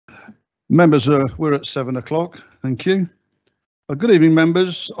Members, we're at 7 o'clock. Thank you. Good evening,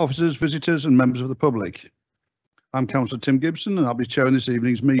 members, officers, visitors and members of the public. I'm Councillor Tim Gibson and I'll be chairing this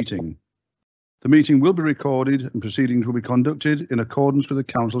evening's meeting. The meeting will be recorded and proceedings will be conducted in accordance with the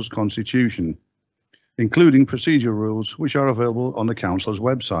Council's constitution, including procedure rules which are available on the Council's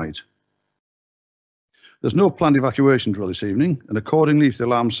website. There's no planned evacuation drill this evening, and accordingly, if the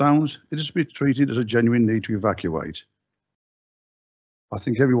alarm sounds, it is to be treated as a genuine need to evacuate. I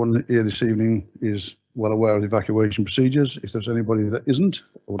think everyone here this evening is well aware of the evacuation procedures. If there's anybody that isn't,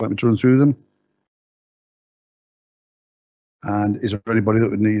 I would like me to run through them. And is there anybody that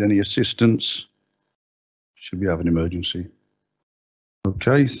would need any assistance should we have an emergency?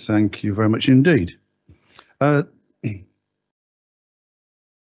 Okay, thank you very much indeed. Could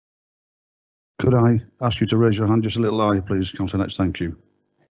I ask you to raise your hand just a little higher, please, Councillor Netz? Thank you.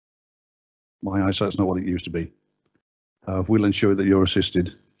 My eyesight's not what it used to be. We'll ensure that you're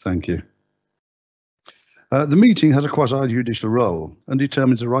assisted. Thank you. The meeting has a quasi-judicial role and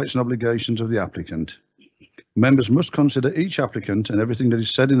determines the rights and obligations of the applicant. Members must consider each applicant and everything that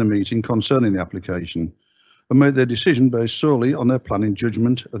is said in the meeting concerning the application and make their decision based solely on their planning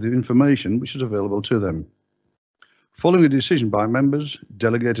judgment of the information which is available to them. Following a decision by members,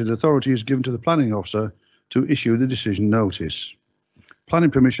 delegated authority is given to the planning officer to issue the decision notice.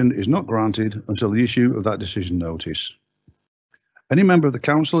 Planning permission is not granted until the issue of that decision notice. Any member of the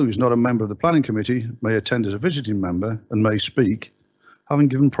council who is not a member of the planning committee may attend as a visiting member and may speak, having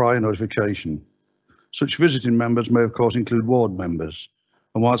given prior notification. Such visiting members may of course include ward members,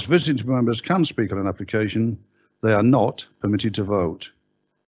 and whilst visiting members can speak on an application, they are not permitted to vote.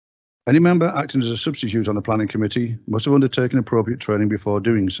 Any member acting as a substitute on the planning committee must have undertaken appropriate training before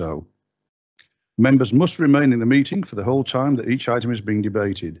doing so. Members must remain in the meeting for the whole time that each item is being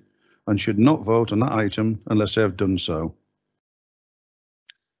debated and should not vote on that item unless they have done so.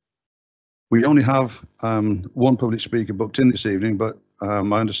 We only have one public speaker booked in this evening, but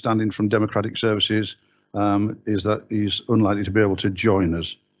my understanding from Democratic Services is that he's unlikely to be able to join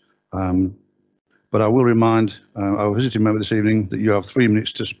us. But I will remind our visiting member this evening that you have 3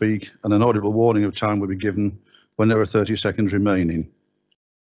 minutes to speak and an audible warning of time will be given when there are 30 seconds remaining.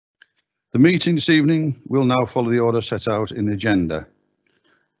 The meeting this evening will now follow the order set out in the agenda.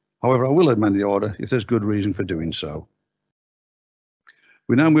 However, I will amend the order if there's good reason for doing so.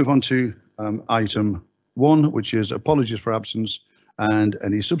 We now move on to item 1, which is apologies for absence and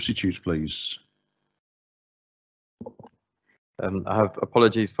any substitutes, please. I have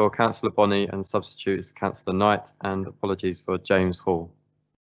apologies for Councillor Bonney and substitutes Councillor Knight, and apologies for James Hall.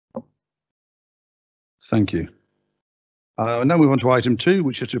 Thank you. Now move on to item 2,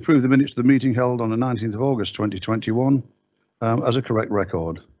 which is to approve the minutes of the meeting held on the 19th of August 2021 as a correct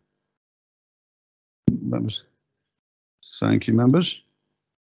record. Members. Thank you, members.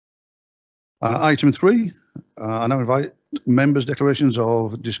 Item 3, I now invite members' declarations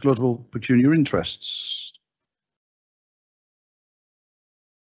of disclosable pecuniary interests.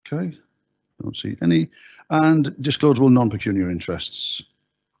 Okay, I don't see any. And disclosable non-pecuniary interests.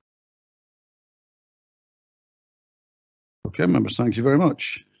 Okay, members, thank you very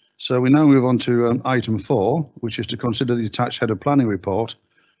much. So we now move on to item 4, which is to consider the attached head of planning report,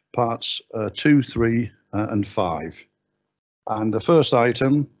 parts 2, 3 and 5. And the first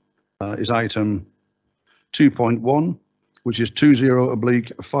item is item 2.1, which is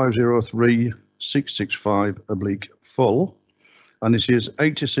 20/503665/full, and it is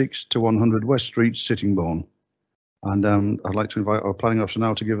 86 to 100 West Street, Sittingbourne. And I'd like to invite our planning officer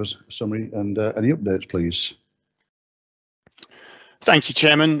now to give us a summary and any updates, please. Thank you,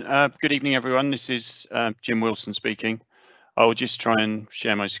 Chairman. Good evening, everyone. This is Jim Wilson speaking. I'll just try and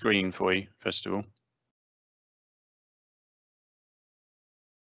share my screen for you, first of all.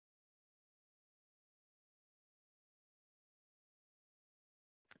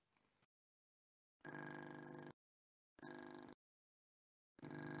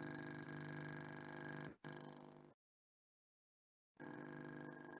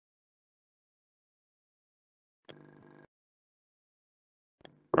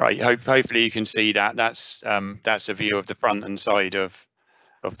 Right, hopefully you can see that. That's a view of the front and side of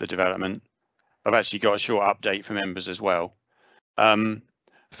the development. I've actually got a short update for members as well.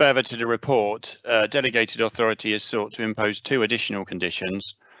 Further to the report, delegated authority has sought to impose 2 additional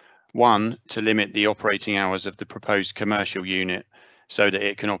conditions. 1, to limit the operating hours of the proposed commercial unit so that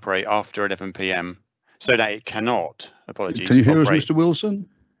it can operate after 11 PM. So that it cannot, apologies. Can you hear us, Mr. Wilson?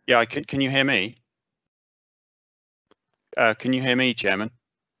 Yeah, can you hear me? Can you hear me, Chairman?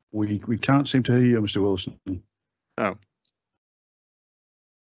 We can't seem to hear you, Mr. Wilson. Oh.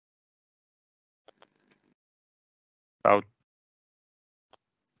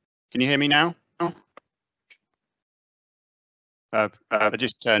 Can you hear me now? I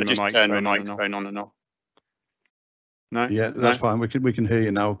just turned my microphone on and off. No. Yeah, that's fine. We can hear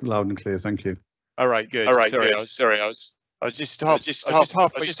you now, loud and clear. Thank you. All right, good. Sorry, I was just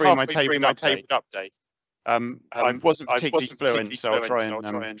halfway through my tabled update. I wasn't particularly fluent, so I'll try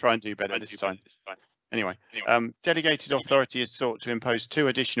and do better this time. Anyway, delegated authority is sought to impose 2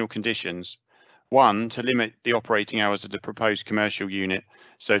 additional conditions. 1, to limit the operating hours of the proposed commercial unit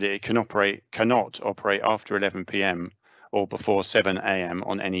so that it cannot operate after 11 p.m. or before 7 a.m.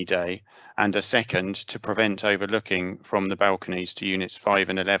 on any day, and a second, to prevent overlooking from the balconies to units 5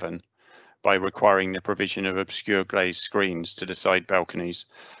 and 11 by requiring the provision of obscure glazed screens to the side balconies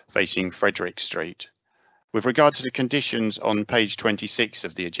facing Frederick Street. With regard to the conditions on page 26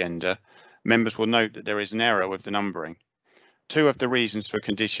 of the agenda, members will note that there is an error with the numbering. 2 of the reasons for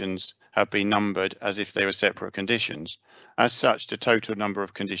conditions have been numbered as if they were separate conditions. As such, the total number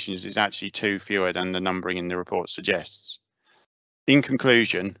of conditions is actually 2 fewer than the numbering in the report suggests. In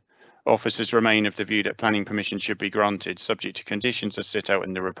conclusion, officers remain of the view that planning permission should be granted subject to conditions as set out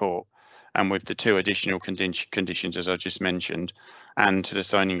in the report, and with the 2 additional conditions as I just mentioned, and to the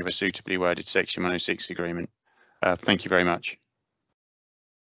signing of a suitably worded Section 106 agreement. Thank you very much.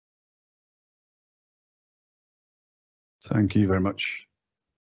 Thank you very much.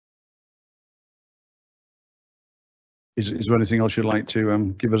 Is there anything else you'd like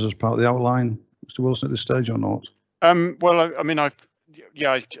to give us as part of the outline, Mr. Wilson, at this stage, or not? Well, I mean,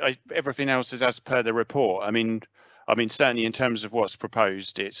 everything else is as per the report. I mean, certainly in terms of what's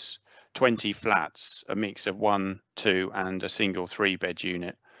proposed, it's 20 flats, a mix of 1, 2, and a single 3-bed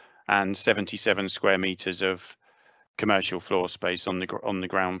unit, and 77 square meters of commercial floor space on the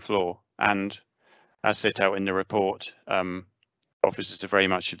ground floor. And as set out in the report, officers are very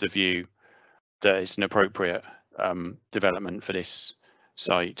much of the view that it's an appropriate development for this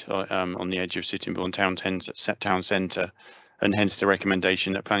site on the edge of Sittingbourne Town Centre, and hence the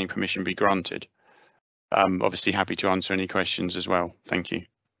recommendation that planning permission be granted. Obviously happy to answer any questions as well. Thank you.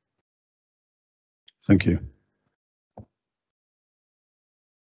 Thank you.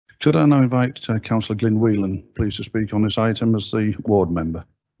 Could I now invite Councillor Glyn Whelan, please, to speak on this item as the ward member?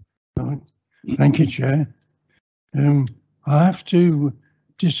 Thank you, Chair. I have to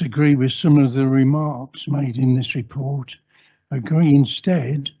disagree with some of the remarks made in this report. Agree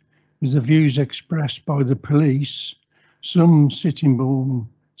instead with the views expressed by the police, some Sittingbourne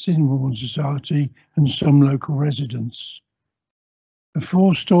Society and some local residents. A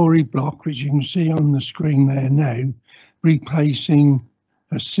 4-storey block, which you can see on the screen there now, replacing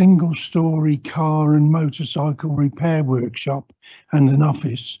a single-storey car and motorcycle repair workshop and an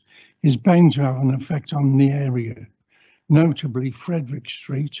office, is bound to have an effect on the area, notably Frederick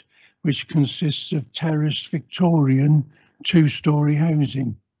Street, which consists of terraced Victorian 2-storey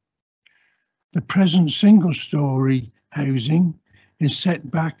housing. The present single-storey housing is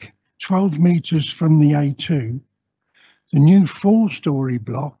set back 12 metres from the A2. The new 4-storey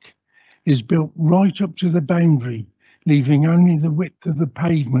block is built right up to the boundary, leaving only the width of the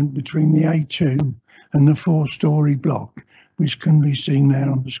pavement between the A2 and the 4-storey block, which can be seen there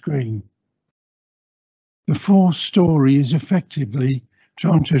on the screen. The 4th storey is effectively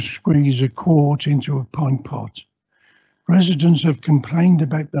trying to squeeze a quart into a pint pot. Residents have complained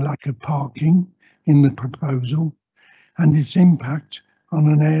about the lack of parking in the proposal and its impact on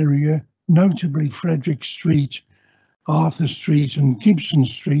an area, notably Frederick Street, Arthur Street and Gibson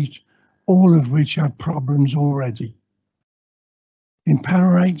Street, all of which have problems already. In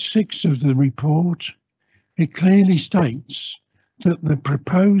para 8.6 of the report, it clearly states that the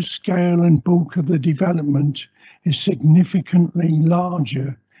proposed scale and bulk of the development is significantly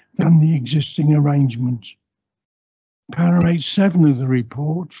larger than the existing arrangement. Para 8.7 of the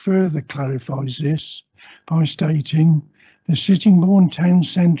report further clarifies this by stating the Sittingbourne Town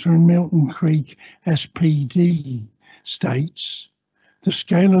Centre and Milton Creek SPD states the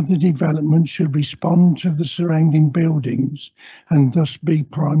scale of the development should respond to the surrounding buildings and thus be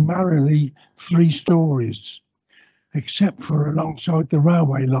primarily 3 stories, except for alongside the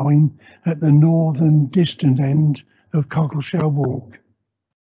railway line at the northern distant end of Cockleshell Walk.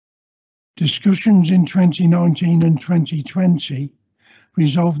 Discussions in 2019 and 2020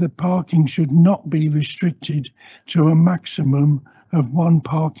 resolved that parking should not be restricted to a maximum of 1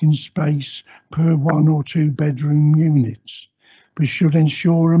 parking space per 1 or 2 bedroom units, but should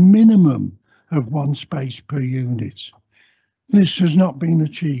ensure a minimum of 1 space per unit. This has not been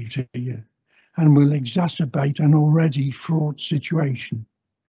achieved here and will exacerbate an already fraught situation.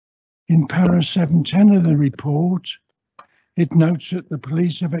 In para 7.10 of the report, it notes that the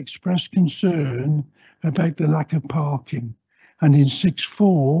police have expressed concern about the lack of parking, and in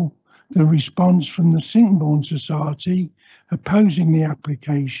 6.4 the response from the Singbourne Society opposing the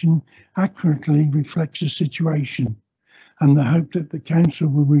application accurately reflects the situation, and the hope that the council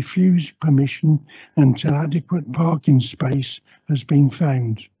will refuse permission until adequate parking space has been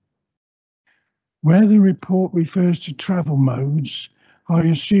found. Where the report refers to travel modes, I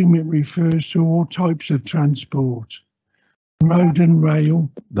assume it refers to all types of transport, road and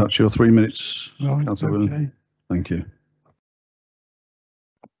rail. That's your 3 minutes, Right, Councillor okay. William. Thank you.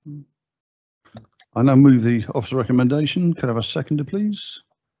 I now move the officer recommendation. Can I have a seconder, please?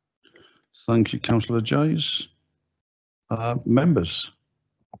 Thank you, Councillor Jays. Members.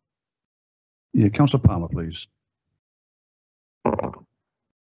 Yeah, Councillor Palmer, please.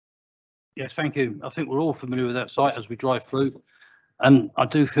 Yes, thank you. I think we're all familiar with that site as we drive through. And I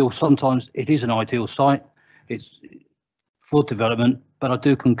do feel sometimes it is an ideal site. It's for development, but I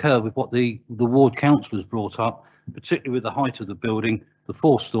do concur with what the ward councillors brought up, particularly with the height of the building, the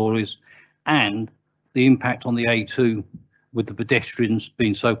 4 stories, and the impact on the A2 with the pedestrians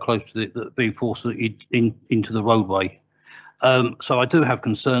being so close to it, being forced into the roadway. So I do have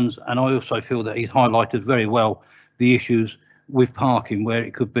concerns, and I also feel that he's highlighted very well the issues with parking, where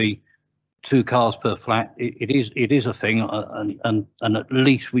it could be 2 cars per flat. It is a thing, and at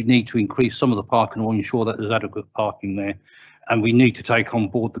least we need to increase some of the parking or ensure that there's adequate parking there. And we need to take on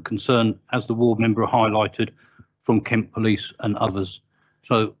board the concern, as the ward member highlighted, from Kent Police and others.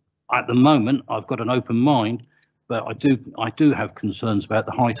 So at the moment, I've got an open mind, but I do have concerns about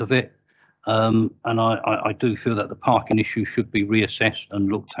the height of it. And I do feel that the parking issue should be reassessed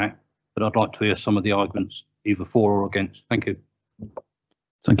and looked at, but I'd like to hear some of the arguments, either for or against. Thank you.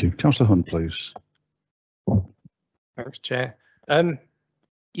 Thank you. Councillor Hunt, please. Thanks, Chair.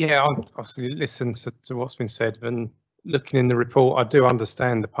 Yeah, I've obviously listened to what's been said, and looking in the report, I do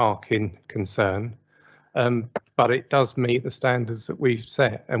understand the parking concern, but it does meet the standards that we've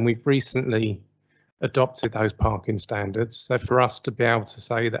set, and we've recently adopted those parking standards. So for us to be able to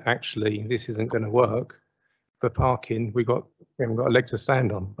say that actually this isn't going to work for parking, we haven't got a leg to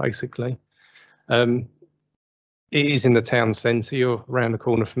stand on, basically. It is in the town centre, you're around the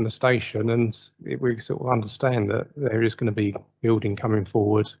corner from the station, and we sort of understand that there is going to be building coming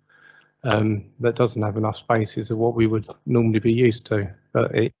forward that doesn't have enough spaces of what we would normally be used to,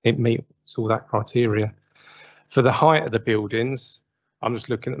 but it meets all that criteria. For the height of the buildings, I'm just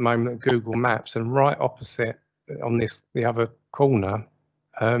looking at the moment at Google Maps, and right opposite on the other corner,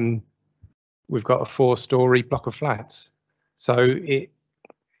 we've got a 4-storey block of flats. So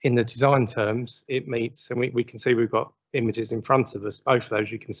in the design terms, it meets, and we can see we've got images in front of us. Both of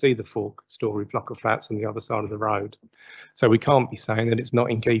those, you can see the 4-storey block of flats on the other side of the road. So we can't be saying that it's not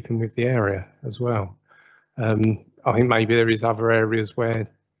in keeping with the area as well. I think maybe there is other areas where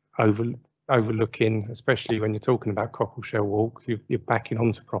overlooking, especially when you're talking about Cockleshell Walk, you're backing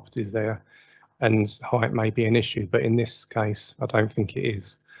onto properties there, and height may be an issue, but in this case, I don't think it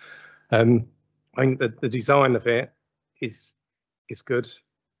is. I think that the design of it is good.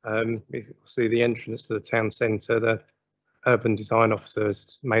 See the entrance to the town centre, the urban design officer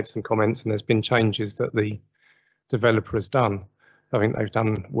has made some comments, and there's been changes that the developer has done. I think they've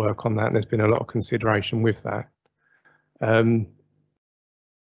done work on that, and there's been a lot of consideration with that.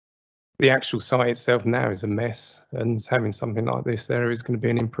 The actual site itself now is a mess, and having something like this there is going to be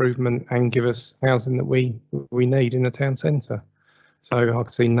an improvement and give us housing that we need in the town centre. So I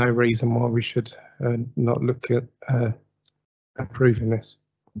can see no reason why we should not look at approving this.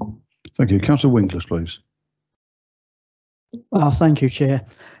 Thank you. Councillor Winkler, please. Thank you, Chair.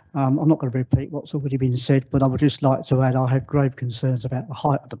 I'm not going to repeat what's already been said, but I would just like to add I have grave concerns about the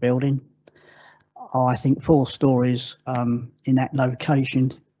height of the building. I think 4 stories in that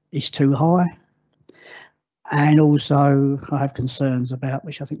location is too high. And also I have concerns about,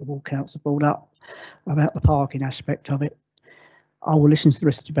 which I think the ward council brought up, about the parking aspect of it. I will listen to the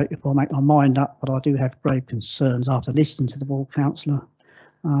rest of the debate before I make my mind up, but I do have grave concerns after listening to the ward councillor,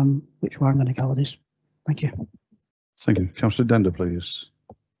 which way I'm going to go with this. Thank you. Thank you. Councillor Dender, please.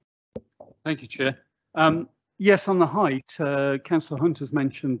 Thank you, Chair. Yes, on the height, Councillor Hunt has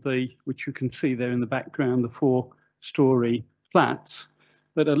mentioned which you can see there in the background, the 4-storey flats.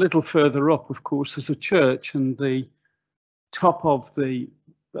 But a little further up, of course, there's a church, and the top of the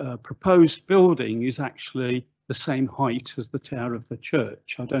proposed building is actually the same height as the tower of the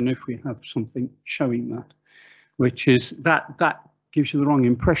church. I don't know if we have something showing that, which is that gives you the wrong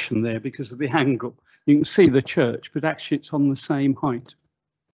impression there because of the angle. You can see the church, but actually it's on the same height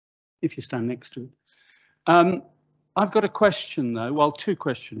if you stand next to it. I've got a question though, well, 2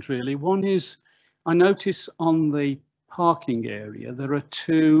 questions really. One is, I notice on the parking area there are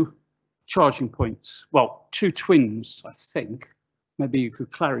 2 charging points, well, 2 twins, I think, Maybe you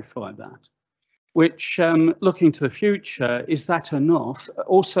could clarify that. Which, looking to the future, is that enough?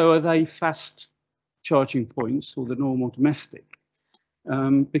 Also, are they fast charging points or the normal domestic?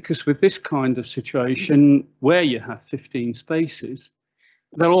 Because with this kind of situation, where you have 15 spaces,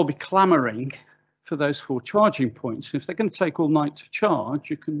 they'll all be clamouring for those 4 charging points. And if they're going to take all night to charge,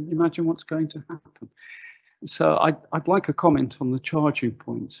 you can imagine what's going to happen. So I'd like a comment on the charging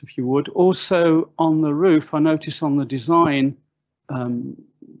points, if you would. Also on the roof, I notice on the design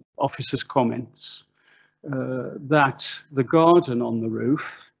officer's comments that the garden on the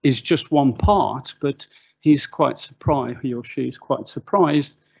roof is just one part, but he's quite surprised, he or she is quite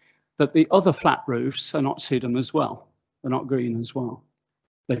surprised that the other flat roofs are not sedum as well. They're not green as well.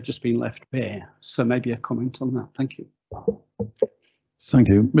 They've just been left bare. So maybe a comment on that. Thank you. Thank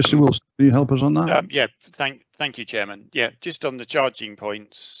you. Mr. Wilson, can you help us on that? Yeah, thank you, Chairman. Yeah, just on the charging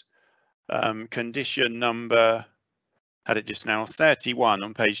points, condition number, had it just now, 31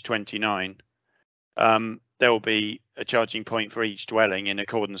 on page 29. There will be a charging point for each dwelling in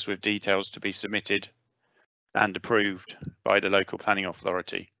accordance with details to be submitted and approved by the local planning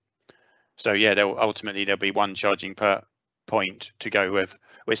authority. So yeah, ultimately there'll be one charging per point to go with.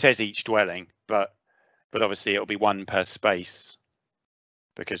 Well, it says each dwelling, but obviously it'll be one per space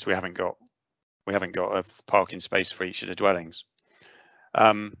because we haven't got a parking space for each of the dwellings.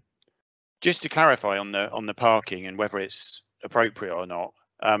 Just to clarify on the parking and whether it's appropriate or not.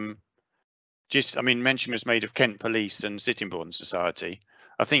 Mention was made of Kent Police and Sittingbourne Society.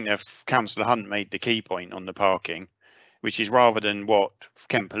 I think that Councillor Hunt made the key point on the parking, which is rather than what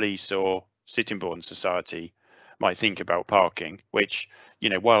Kent Police or Sittingbourne Society might think about parking, which, you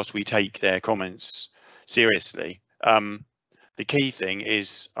know, whilst we take their comments seriously, the key thing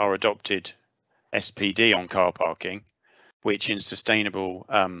is our adopted SPD on car parking, which in sustainable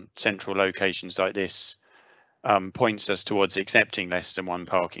central locations like this points us towards accepting less than one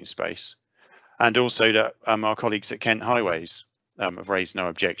parking space. And also that our colleagues at Kent Highways have raised no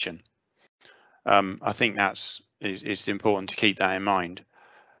objection. I think it's important to keep that in mind.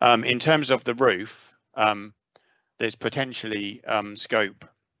 In terms of the roof, there's potentially scope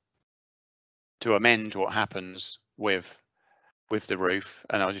to amend what happens with the roof,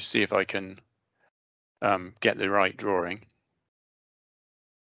 and I'll just see if I can get the right drawing.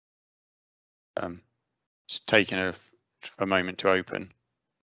 It's taken a moment to open.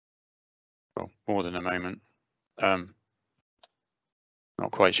 Well, more than a moment. Not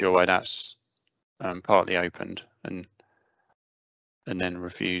quite sure why that's partly opened and then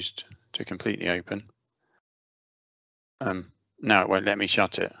refused to completely open. Now it won't let me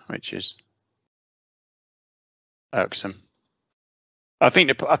shut it, which is irksome. I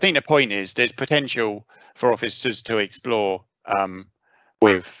think the point is there's potential for officers to explore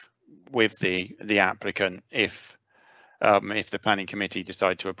with the applicant if the planning committee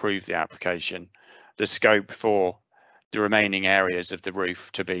decide to approve the application, the scope for the remaining areas of the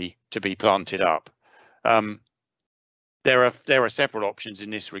roof to be planted up. There are several options in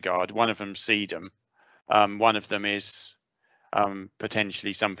this regard. One of them sedum. One of them is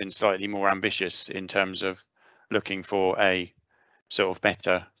potentially something slightly more ambitious in terms of looking for a sort of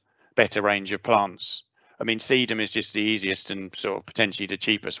better range of plants. I mean, sedum is just the easiest and sort of potentially the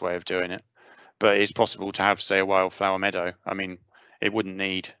cheapest way of doing it, but it's possible to have, say, a wildflower meadow. I mean, it wouldn't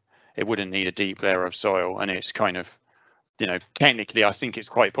need a deep layer of soil, and it's kind of, you know, technically I think it's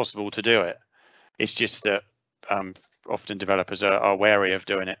quite possible to do it. It's just that often developers are wary of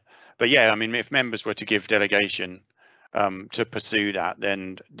doing it. But yeah, I mean, if members were to give delegation to pursue that,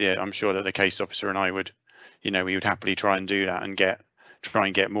 then yeah, I'm sure that the case officer and I would, you know, we would happily try and do that and try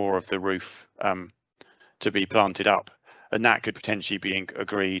and get more of the roof to be planted up, and that could potentially be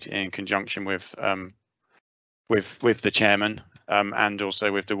agreed in conjunction with the chairman and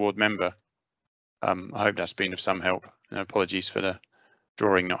also with the ward member. I hope that's been of some help. And apologies for the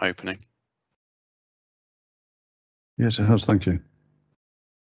drawing not opening. Yes, it has. Thank you.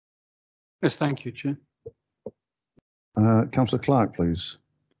 Yes, thank you, Chair. Councillor Clark, please.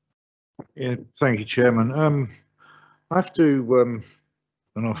 Yeah, thank you, Chairman. I have to,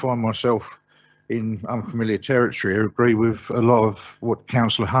 and I find myself in unfamiliar territory, I agree with a lot of what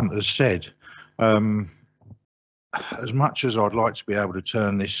Councillor Hunt has said. As much as I'd like to be able to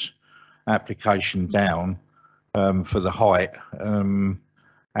turn this application down for the height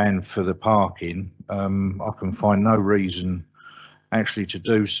and for the parking, I can find no reason actually to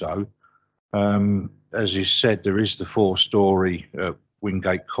do so. As is said, there is the 4-storey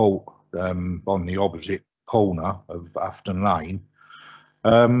Wingate Court on the opposite corner of Afton Lane.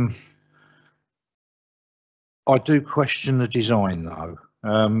 I do question the design though.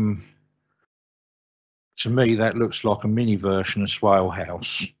 to me, that looks like a mini version of Swale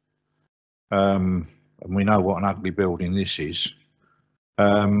House. And we know what an ugly building this is.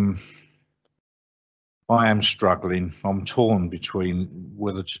 I am struggling. I'm torn between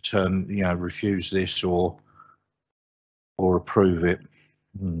whether to turn, refuse this or approve it.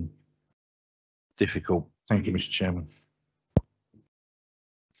 Difficult. Thank you, Mr. Chairman.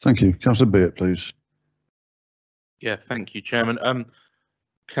 Thank you. Councillor Beard, please. Yeah, thank you, Chairman.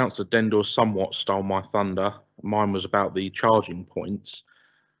 Councillor Dendor somewhat stole my thunder. Mine was about the charging points.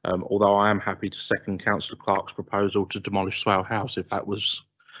 Although I am happy to second Councillor Clark's proposal to demolish Swale House if that was.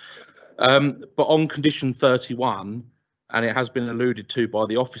 But on condition 31, and it has been alluded to by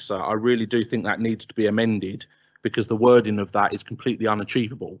the officer, I really do think that needs to be amended because the wording of that is completely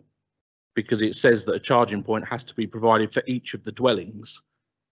unachievable. Because it says that a charging point has to be provided for each of the dwellings.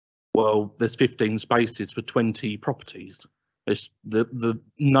 Well, there's 15 spaces for 20 properties.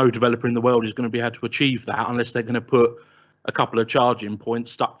 No developer in the world is going to be able to achieve that unless they're going to put a couple of charging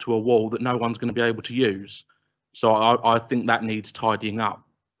points stuck to a wall that no one's going to be able to use. So I think that needs tidying up.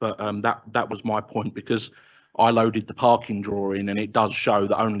 But that was my point, because I loaded the parking drawing and it does show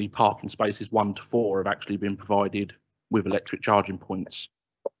that only parking spaces 1 to 4 have actually been provided with electric charging points.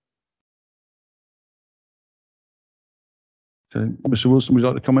 Okay, Mr. Wilson, would you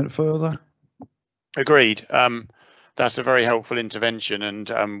like to comment further? Agreed. That's a very helpful intervention,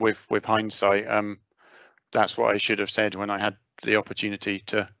 and with hindsight, that's what I should have said when I had the opportunity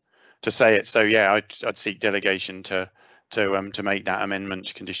to say it. So yeah, I'd seek delegation to make that amendment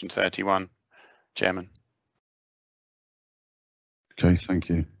to condition 31, Chairman. Okay, thank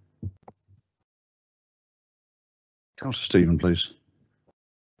you. Councillor Stephen, please.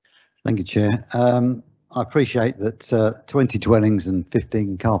 Thank you, Chair. I appreciate that 20 dwellings and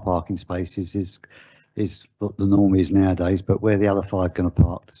 15 car parking spaces is what the norm is nowadays, but where the other 5 going to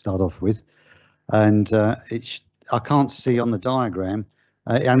park to start off with? And I can't see on the diagram,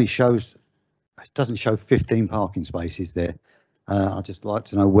 it only shows, it doesn't show 15 parking spaces there. I'd just like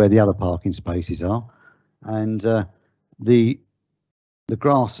to know where the other parking spaces are. And the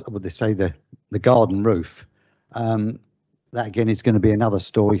grass, would they say the garden roof, that again is going to be another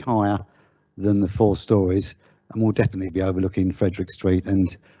story higher than the 4 stories, and will definitely be overlooking Frederick Street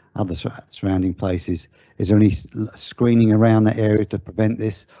and other surrounding places. Is there any screening around that area to prevent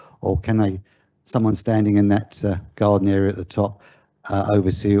this, or can someone standing in that garden area at the top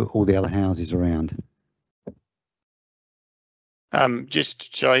oversee all the other houses around?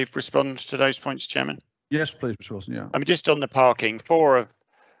 Shall I respond to those points, Chairman? Yes, please, Mr. Wilson. Yeah. Just on the parking,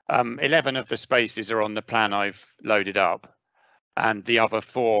 11 of the spaces are on the plan I've loaded up, and the other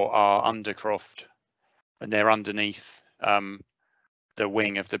 4 are undercroft, and they're underneath the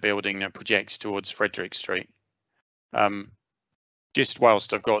wing of the building that projects towards Frederick Street. Just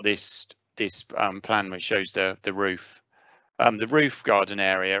whilst I've got this plan which shows the roof, the roof garden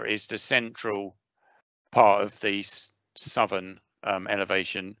area is the central part of the southern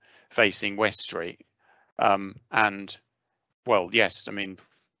elevation facing West Street, and well, yes, I mean,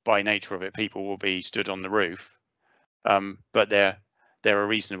 by nature of it, people will be stood on the roof, but they're a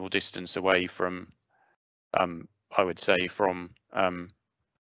reasonable distance away from, I would say, from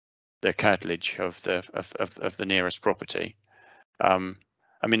the curtilage of the nearest property. I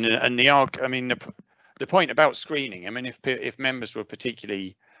mean, and the point about screening, I mean, if members were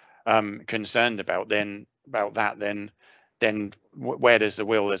particularly concerned about that, then where there's a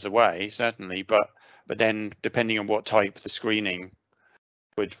will, there's a way, certainly. But then, depending on what type the screening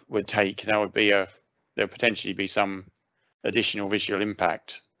would take, there'll potentially be some additional visual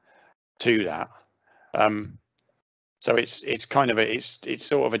impact to that. So it's kind of it's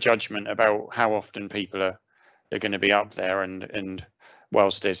sort of a judgment about how often people are going to be up there, and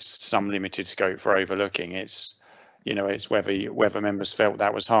whilst there's some limited scope for overlooking, it's whether members felt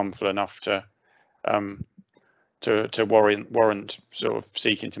that was harmful enough to warrant sort of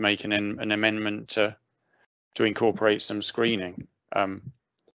seeking to make an amendment to incorporate some screening.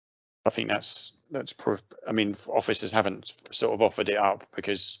 I think that's I mean, officers haven't sort of offered it up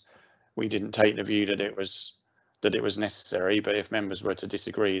because we didn't take the view that it was necessary. But if members were to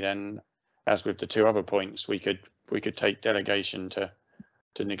disagree, then as with the 2 other points, we could take delegation to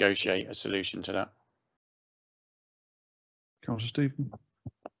negotiate a solution to that. Councillor Stephen.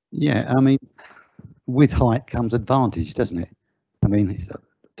 Yeah, I mean, with height comes advantage, doesn't it? I mean,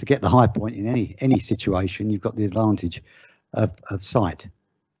 to get the high point in any situation, you've got the advantage of sight,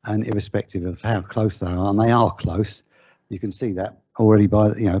 and irrespective of how close they are, and they are close, you can see that already by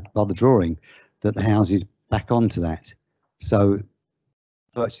the drawing that the house is back onto that. So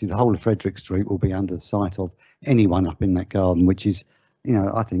virtually the whole of Frederick Street will be under the sight of anyone up in that garden, which is,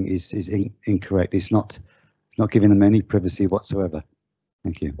 I think is incorrect. It's not not giving them any privacy whatsoever.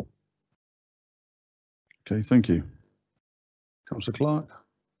 Thank you. Okay, thank you. Councillor Clark.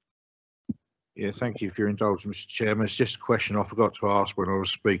 Yeah, thank you for your indulgence, Mr. Chairman. It's just a question I forgot to ask when I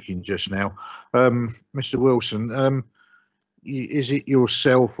was speaking just now. Mr. Wilson, is it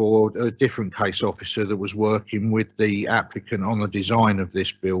yourself or a different case officer that was working with the applicant on the design of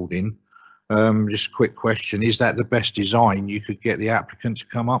this building? Just a quick question, is that the best design you could get the applicant to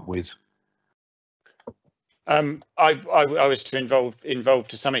come up with? I was involved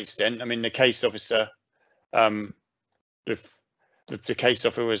to some extent. I mean, the case officer, the case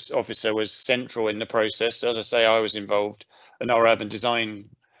officer was central in the process. As I say, I was involved, and our urban design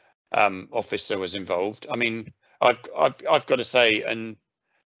officer was involved. I mean, I've got to say, and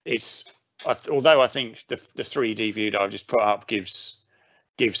it's although I think the 3D view that I've just put up gives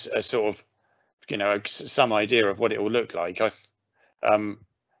a sort of, you know, some idea of what it will look like.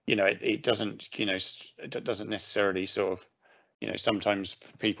 You know, it doesn't, you know, it doesn't necessarily sort of, you know, sometimes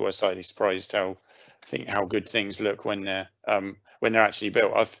people are slightly surprised how good things look when they're actually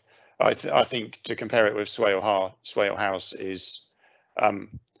built. I think to compare it with Swale House is,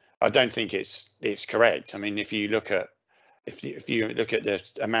 I don't think it's correct. I mean, if you look at the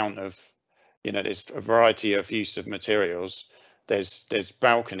amount of, you know, there's a variety of use of materials. There's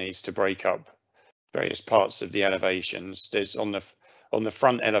balconies to break up various parts of the elevations. There's on the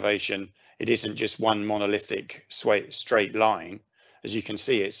front elevation, it isn't just one monolithic straight line. As you can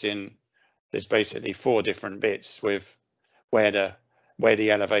see, there's basically 4 different bits with where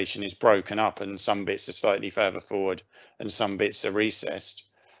the elevation is broken up, and some bits are slightly further forward and some bits are recessed.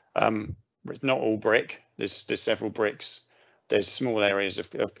 It's not all brick. There's several bricks. There's small areas of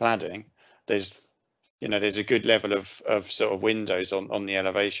cladding. There's a good level of sort of windows on the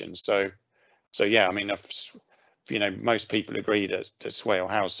elevation. So yeah, I mean, you know, most people agree that Swale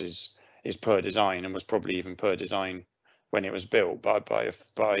House is poor design and was probably even poor design when it was built. But I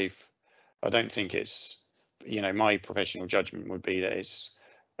don't think it's, you know, my professional judgment would be that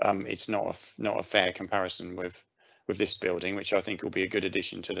it's not a fair comparison with this building, which I think will be a good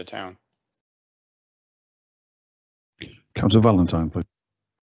addition to the town. Councillor Valentine, please.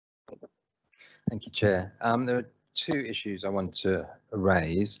 Thank you, Chair. There are 2 issues I want to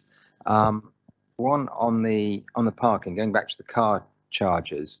raise. One on the parking, going back to the car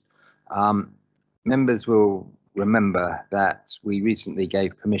charges. Members will remember that we recently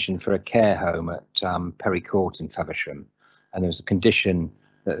gave permission for a care home at Perry Court in Faversham, and there was a condition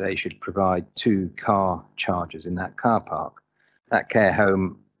that they should provide 2 car chargers in that car park. That care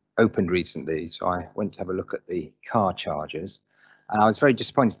home opened recently, so I went to have a look at the car chargers, and I was very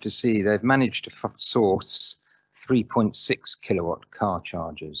disappointed to see they've managed to source 3.6 kilowatt car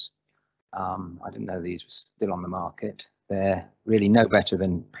chargers. I didn't know these were still on the market. They're really no better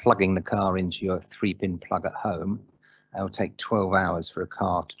than plugging the car into your 3-pin plug at home. It'll take 12 hours for a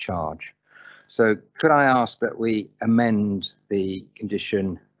car to charge. So could I ask that we amend the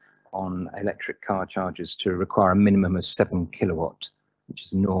condition on electric car chargers to require a minimum of 7 kilowatt, which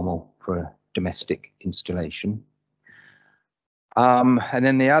is normal for a domestic installation? And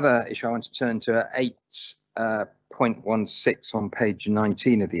then the other issue I want to turn to 8.16 on page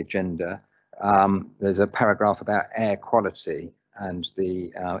 19 of the agenda. There's a paragraph about air quality and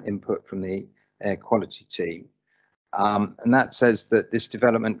the input from the air quality team. And that says that this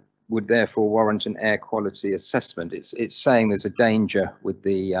development would therefore warrant an air quality assessment. It's saying there's a danger with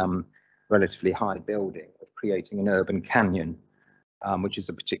the relatively high building of creating an urban canyon, which is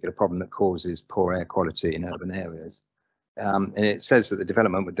a particular problem that causes poor air quality in urban areas. And it says that the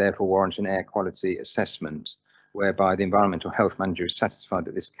development would therefore warrant an air quality assessment, whereby the environmental health manager is satisfied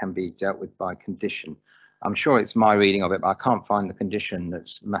that this can be dealt with by condition. I'm sure it's my reading of it, but I can't find the condition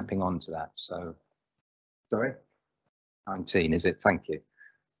that's mapping onto that. So, sorry, 19 is it? Thank you.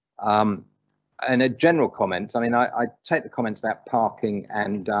 And a general comment, I mean, I take the comments about parking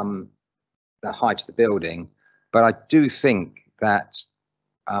and the height of the building, but I do think that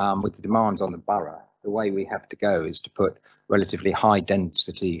with the demands on the borough, the way we have to go is to put relatively high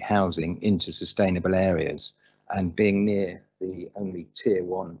density housing into sustainable areas. And being near the only tier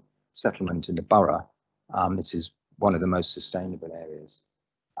 1 settlement in the borough, this is one of the most sustainable areas.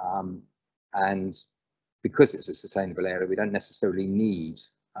 And because it's a sustainable area, we don't necessarily need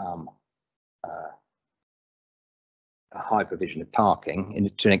a high provision of parking.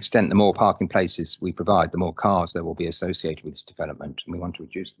 And to an extent, the more parking places we provide, the more cars there will be associated with this development, and we want to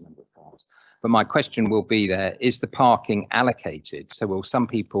reduce the number of cars. But my question will be there, is the parking allocated? So will some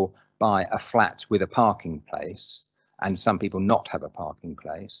people buy a flat with a parking place and some people not have a parking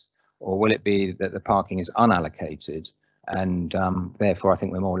place? Or will it be that the parking is unallocated and therefore I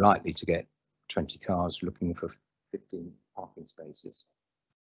think we're more likely to get 20 cars looking for 15 parking spaces.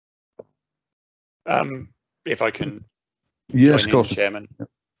 If I can Yes, join in, Councillor. Chairman.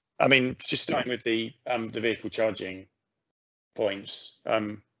 I mean, just starting with the vehicle charging points,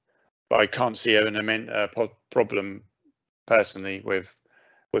 but I can't see a problem personally with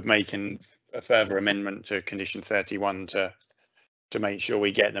making a further amendment to condition 31 to make sure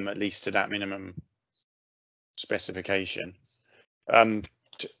we get them at least to that minimum specification.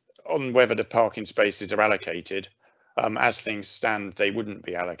 On whether the parking spaces are allocated, as things stand, they wouldn't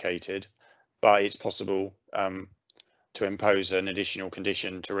be allocated, but it's possible to impose an additional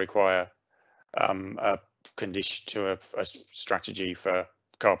condition to require a condition to a strategy for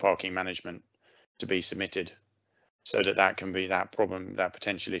car parking management to be submitted, so that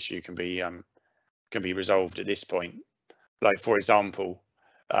potential issue can be resolved at this point. Like, for example,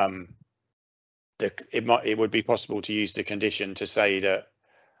 it would be possible to use the condition to say that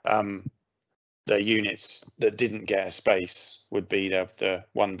the units that didn't get a space would be the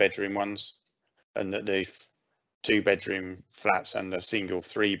 1-bedroom ones, and that the 2-bedroom flats and the single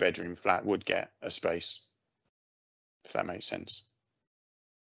 3-bedroom flat would get a space, if that makes sense.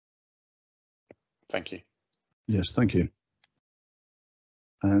 Thank you. Yes, thank you.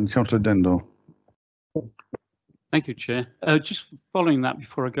 And Councillor Dendor. Thank you, Chair. Just following that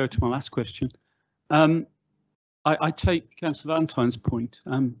before I go to my last question, I take Councillor Valentine's point.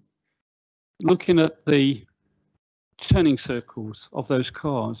 Looking at the turning circles of those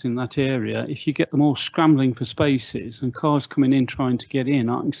cars in that area, if you get them all scrambling for spaces and cars coming in trying to get in,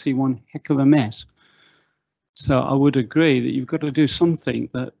 I can see one heck of a mess. So I would agree that you've got to do something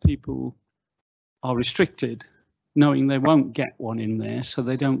that people are restricted, knowing they won't get one in there, so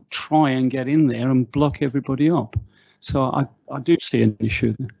they don't try and get in there and block everybody up. So I do see an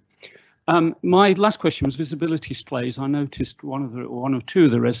issue there. My last question was visibility displays. I noticed one or two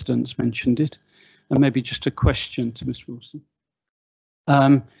of the residents mentioned it, and maybe just a question to Mr. Wilson.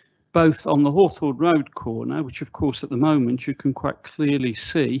 Both on the Hawthorne Road corner, which of course at the moment you can quite clearly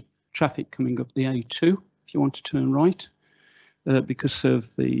see traffic coming up the A2 if you want to turn right, because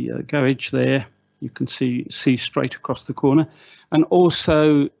of the garage there. You can see straight across the corner, and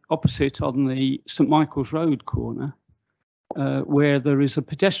also opposite on the St Michael's Road corner, where there is a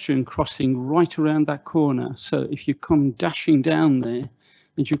pedestrian crossing right around that corner. So if you come dashing down there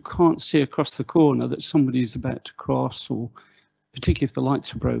and you can't see across the corner that somebody is about to cross, or particularly if the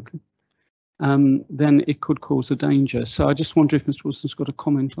lights are broken, then it could cause a danger. So I just wonder if Mr. Wilson's got a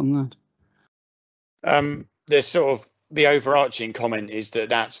comment on that. There's sort of the overarching comment is that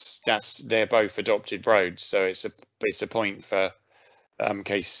they're both adopted roads, so it's a point for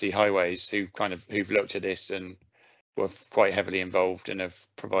KCC Highways who've looked at this and were quite heavily involved and have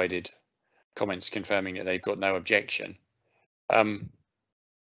provided comments confirming that they've got no objection.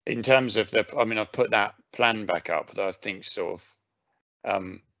 In terms of I've put that plan back up that I think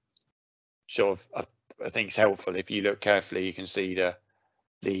I think is helpful. If you look carefully, you can see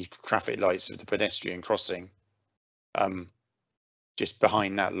the traffic lights of the pedestrian crossing just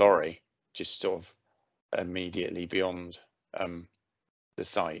behind that lorry, just sort of immediately beyond the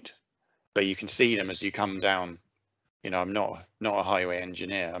site. But you can see them as you come down. I'm not a highway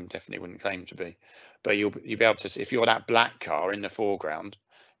engineer. I definitely wouldn't claim to be, but you'll be able to see, if you're that black car in the foreground,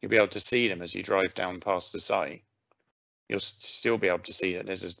 you'll be able to see them as you drive down past the site. You'll still be able to see that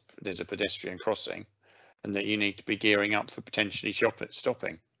there's a pedestrian crossing, and that you need to be gearing up for potentially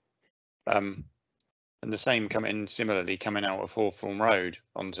stopping. And the same similarly coming out of Hawthorne Road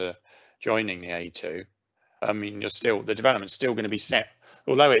onto joining the A2. The development's still going to be set,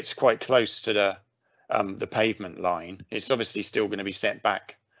 although it's quite close to the pavement line. It's obviously still going to be set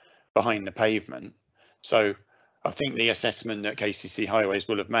back behind the pavement. So I think the assessment that KCC Highways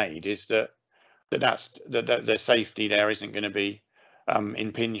will have made is that the safety there isn't going to be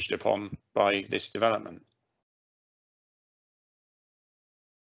impinged upon by this development.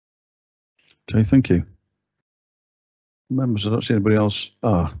 Okay, thank you. Members, I don't see anybody else.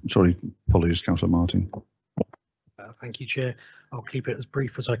 Sorry, apologies, Councillor Martin. Thank you, Chair. I'll keep it as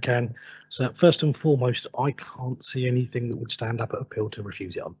brief as I can. So first and foremost, I can't see anything that would stand up at appeal to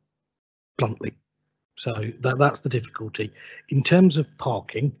refuse it on, bluntly. So that's the difficulty. In terms of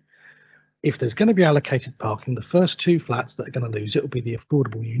parking, if there's going to be allocated parking, the first 2 flats that are going to lose it will be the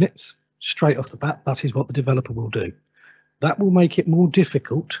affordable units. Straight off the bat, that is what the developer will do. That will make it more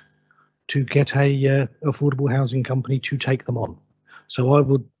difficult to get a affordable housing company to take them on. So I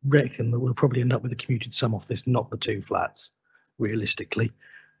would reckon that we'll probably end up with a commuted sum off this, not the 2 flats, realistically.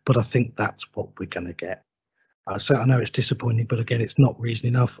 But I think that's what we're going to get. So I know it's disappointing, but again, it's not reason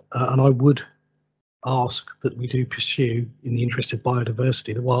enough. And I would ask that we do pursue, in the interest of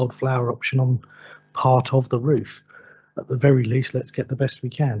biodiversity, the wildflower option on part of the roof. At the very least, let's get the best we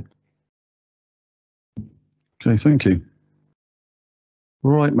can. Okay, thank you.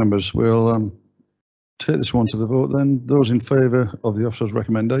 Right, members, we'll take this one to the vote then. Those in favour of the officer's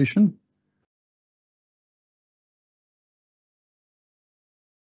recommendation?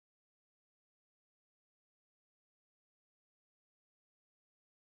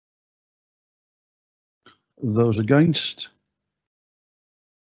 Those against?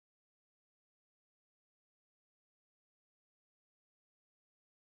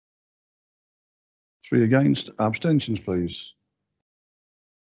 Three against. Abstentions, please.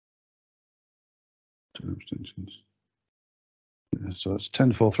 Two abstentions. Yeah, so it's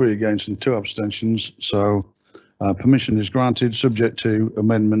 10 for, 3 against and 2 abstentions. So permission is granted subject to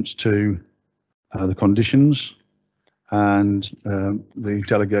amendments to the conditions and the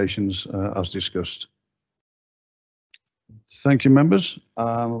delegations as discussed. Thank you, members.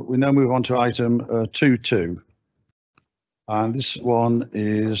 We now move on to item 2.2. And this one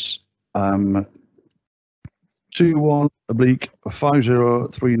is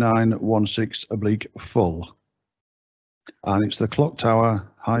 21/503916 and it's the Clock Tower,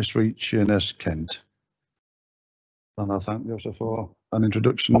 High Street, Sheerness, Kent. And I thank the officer for an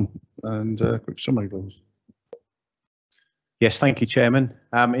introduction and a quick summary, please. Yes, thank you, Chairman.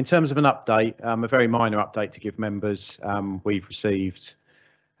 In terms of an update, a very minor update to give members, we've received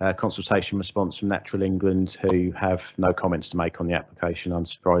a consultation response from Natural England, who have no comments to make on the application,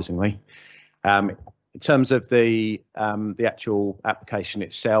 unsurprisingly. In terms of the actual application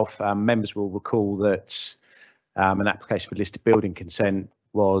itself, members will recall that an application for listed building consent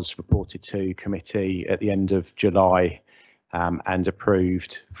was reported to committee at the end of July and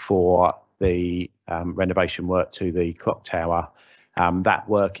approved for the renovation work to the clock tower. That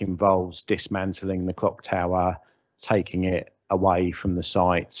work involves dismantling the clock tower, taking it away from the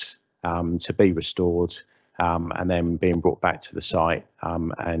site to be restored, and then being brought back to the site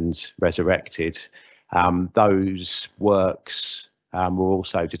and resurrected. Those works were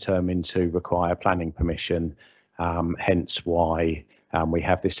also determined to require planning permission, hence why we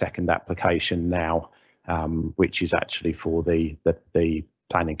have this second application now, which is actually for the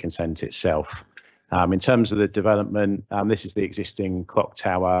planning consent itself. In terms of the development, this is the existing clock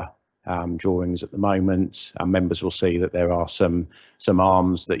tower drawings at the moment. Members will see that there are some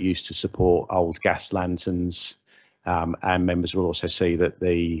arms that used to support old gas lanterns, and members will also see that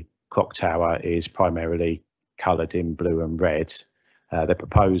the clock tower is primarily coloured in blue and red. The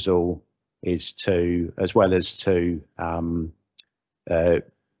proposal is to, as well as to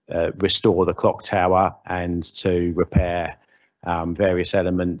restore the clock tower and to repair various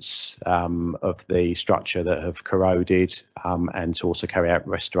elements of the structure that have corroded, and to also carry out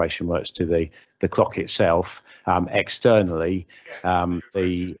restoration works to the clock itself. Externally,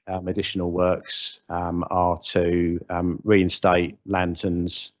 the additional works are to reinstate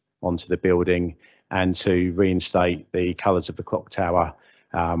lanterns onto the building and to reinstate the colours of the clock tower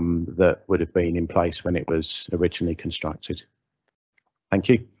that would have been in place when it was originally constructed. Thank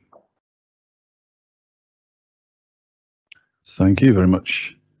you. Thank you very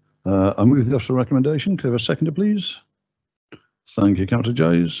much. I move the officer recommendation. Could I have a seconder, please? Thank you, Councillor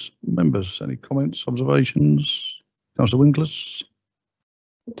Jays. Members, any comments, observations? Councillor Winkles.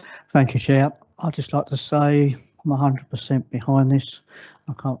 Thank you, Chair. I'd just like to say I'm 100% behind this.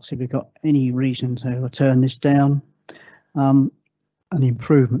 I can't see we've got any reason to turn this down. An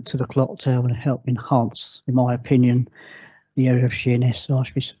improvement to the clock tower will help enhance, in my opinion, the area of Sheerness, so I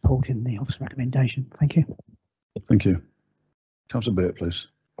should be supporting the officer recommendation. Thank you. Thank you. Councillor Burt, please.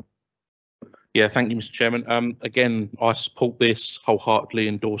 Yeah, thank you, Mr. Chairman. Again, I support this, wholeheartedly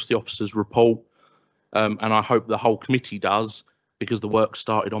endorse the officer's report, and I hope the whole committee does, because the work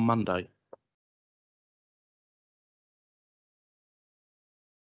started on Monday.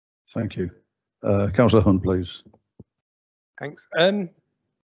 Thank you. Councillor Hunt, please. Thanks.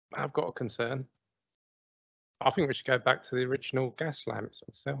 I've got a concern. I think we should go back to the original gas lamps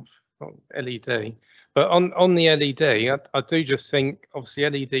myself, not LED. But on the LED, I do just think obviously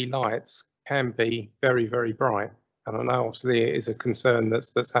LED lights can be very, very bright. And I know obviously it is a concern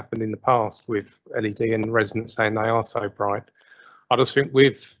that's happened in the past with LED and residents saying they are so bright. I just think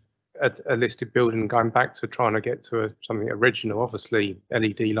with a listed building going back to trying to get to something original, obviously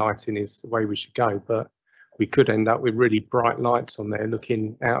LED lighting is the way we should go, but we could end up with really bright lights on there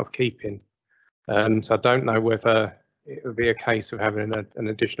looking out of keeping. So I don't know whether it would be a case of having an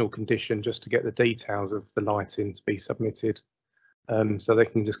additional condition just to get the details of the lighting to be submitted, so they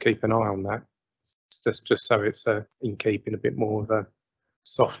can just keep an eye on that, just so it's in keeping, a bit more of a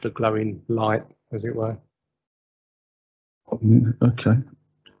softer glowing light as it were. Okay.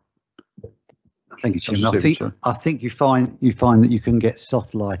 Thank you, Chairman. I think you find that you can get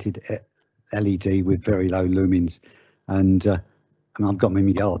soft lighted LED with very low lumens, and I've got them in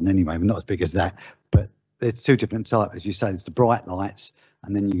my garden anyway, but not as big as that. But there's two different types, as you say. There's the bright lights,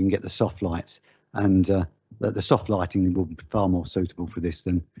 and then you can get the soft lights, and the soft lighting will be far more suitable for this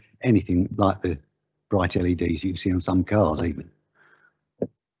than anything like the bright LEDs you see on some cars even.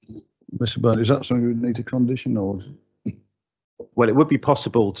 Mr. Byrne, is that something we need to condition, or? Well, it would be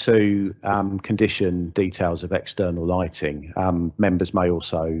possible to condition details of external lighting. Members may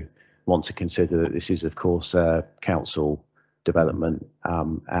also want to consider that this is, of course, a council development,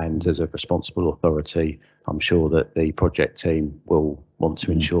 and as a responsible authority, I'm sure that the project team will want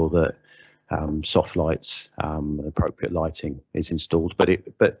to ensure that soft lights and appropriate lighting is installed.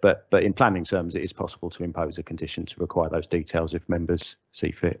 But in planning terms, it is possible to impose a condition to require those details if members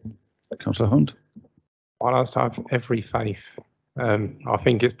see fit. Councillor Hunt. I must have every faith. I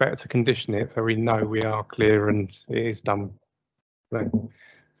think it's better to condition it so we know we are clear and it is done. So,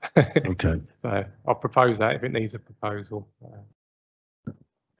 Okay. so I'll propose that if it needs a proposal.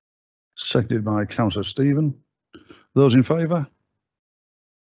 Seconded by Councillor Stephen. Those in favour?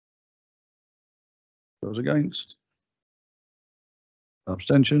 Those against?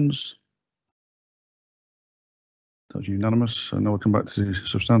 Abstentions? That's unanimous. So now we'll come back to the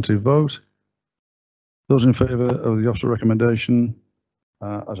substantive vote. Those in favour of the officer recommendation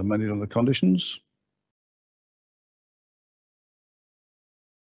as amended on the conditions?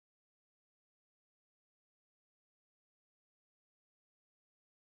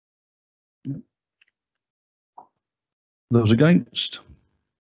 Those against?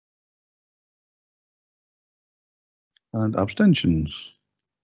 And abstentions?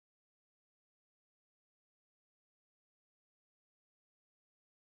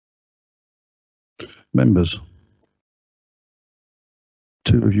 Members,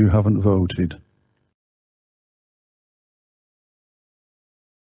 two of you haven't voted.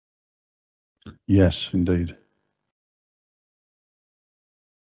 Yes, indeed.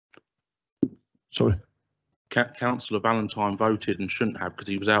 Sorry. Councillor Valentine voted and shouldn't have because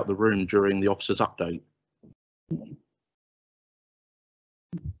he was out of the room during the officer's update.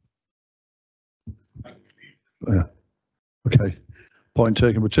 Yeah. Okay. Point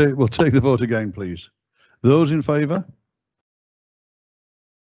taken. We'll take the vote again, please. Those in favour?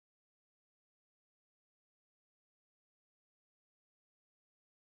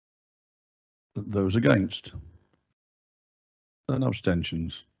 Those against? And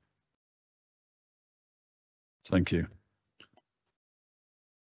abstentions? Thank you.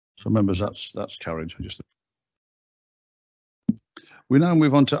 So members, that's carried. We now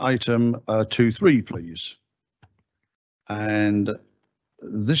move on to item 2.3, please. And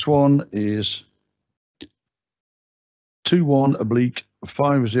this one is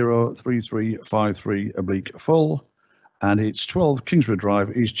 21/503353 full, and it's 12 Kingswood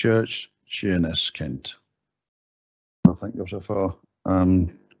Drive, East Church, Sheerness, Kent. I thank you also for a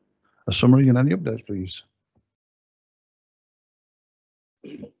summary and any updates, please.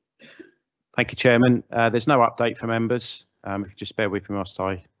 Thank you, Chairman. There's no update for members. If you just bear with me whilst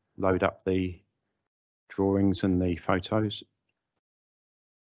I load up the drawings and the photos.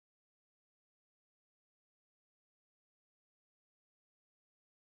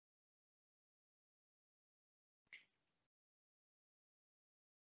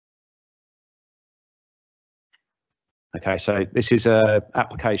 Okay, so this is a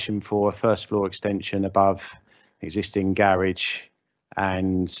application for a first floor extension above existing garage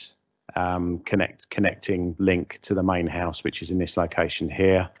and connecting link to the main house, which is in this location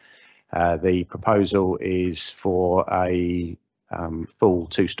here. The proposal is for a full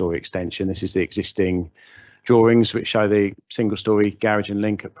two-storey extension. This is the existing drawings which show the single-storey garage and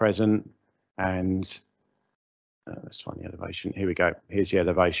link at present. And let's find the elevation. Here we go. Here's the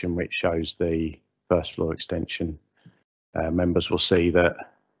elevation which shows the first floor extension. Members will see that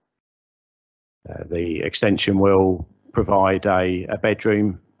the extension will provide a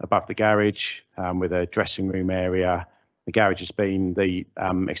bedroom above the garage with a dressing room area. The garage has been, the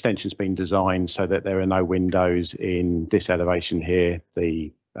extension's been designed so that there are no windows in this elevation here,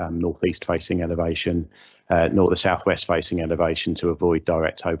 the northeast facing elevation, nor the southwest facing elevation, to avoid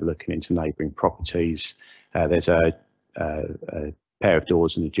direct overlooking into neighbouring properties. There's a pair of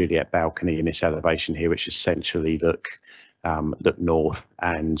doors and a Juliet balcony in this elevation here, which essentially look north,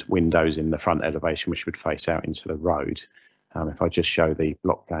 and windows in the front elevation which would face out into the road. If I just show the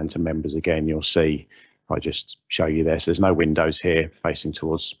block plan to members again, you'll see, if I just show you there, so there's no windows here facing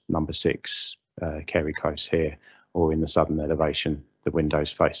towards number 6 Carey Close here, or in the southern elevation, the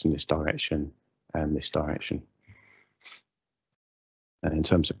windows face in this direction and this direction. And in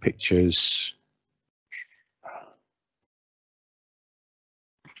terms of pictures,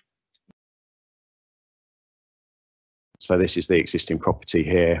 so this is the existing property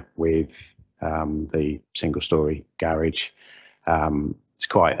here with the single-storey garage. It's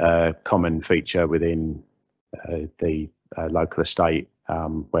quite a common feature within the local estate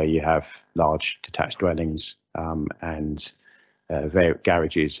where you have large detached dwellings and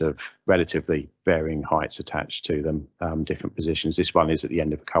garages of relatively varying heights attached to them, different positions. This one is at the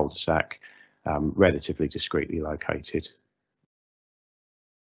end of a cul-de-sac, relatively discreetly located.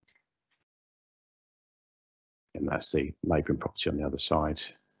 And that's the neighbouring property on the other side.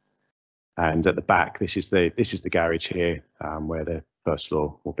 And at the back, this is the garage here, where the first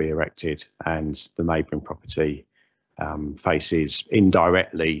floor will be erected, and the neighbouring property faces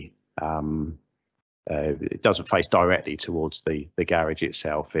indirectly. It doesn't face directly towards the garage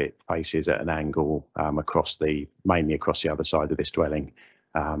itself. It faces at an angle mainly across the other side of this dwelling,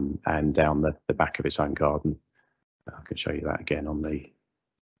 and down the back of its own garden. I can show you that again on the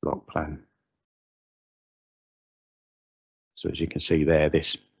block plan. So as you can see there,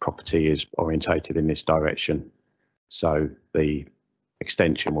 this property is orientated in this direction. So the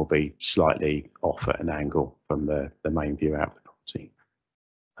extension will be slightly off at an angle from the main view out of the property.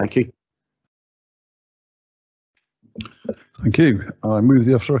 Thank you. Thank you. I move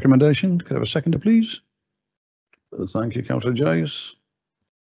the officer recommendation. Could I have a seconder, please? Thank you, Councillor Jays.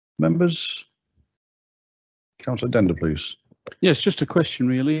 Members? Councillor Dender, please. Yes, just a question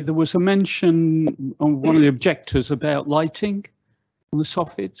really. There was a mention on one of the objectors about lighting on the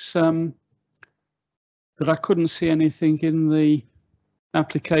soffits, but I couldn't see anything in the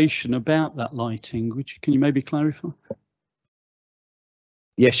application about that lighting. Can you maybe clarify?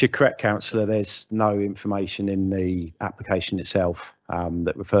 Yes, you're correct, Councillor. There's no information in the application itself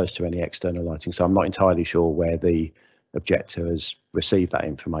that refers to any external lighting, so I'm not entirely sure where the objector has received that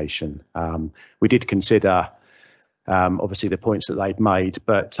information. We did consider obviously the points that they'd made,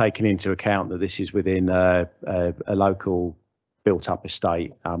 but taking into account that this is within a local built-up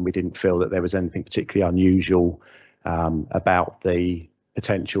estate, we didn't feel that there was anything particularly unusual about the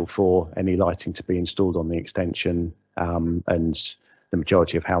potential for any lighting to be installed on the extension, and the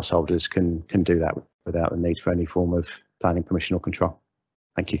majority of householders can do that without the need for any form of planning permission or control.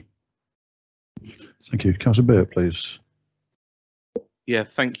 Thank you. Thank you. Councillor Burt, please. Yeah,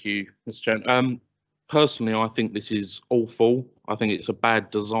 thank you, Mr. Chairman. Personally, I think this is awful. I think it's a bad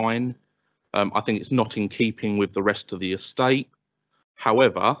design. I think it's not in keeping with the rest of the estate.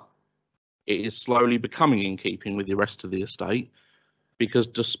 However, it is slowly becoming in keeping with the rest of the estate, because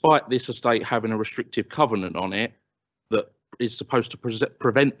despite this estate having a restrictive covenant on it that is supposed to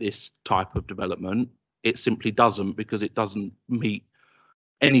prevent this type of development, it simply doesn't, because it doesn't meet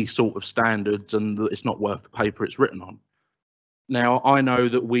any sort of standards and it's not worth the paper it's written on. Now, I know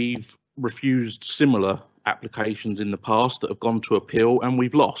that we've refused similar applications in the past that have gone to appeal and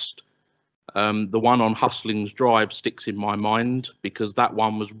we've lost. The one on Hustlings Drive sticks in my mind because that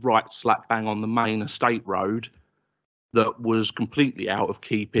one was right slap bang on the main estate road that was completely out of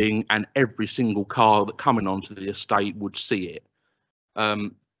keeping, and every single car that coming onto the estate would see it.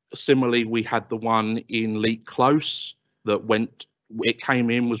 Similarly, we had the one in Leek Close that it came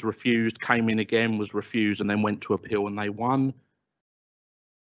in, was refused, came in again, was refused, and then went to appeal and they won.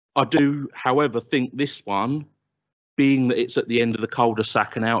 I do, however, think this one, being that it's at the end of the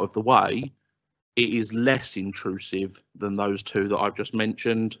cul-de-sac and out of the way, it is less intrusive than those two that I've just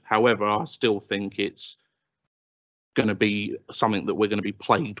mentioned. However, I still think it's going to be something that we're going to be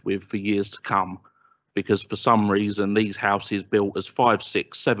plagued with for years to come, because for some reason these houses built as 5,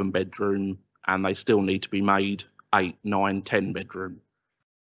 6, 7 bedroom and they still need to be made 8, 9, 10 bedroom.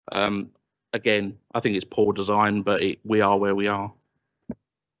 Again, I think it's poor design, but we are where we are.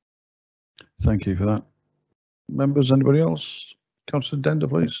 Thank you for that. Members, anybody else? Councillor Dender,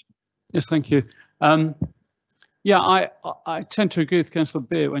 please. Yes, thank you. Yeah, I tend to agree with Councillor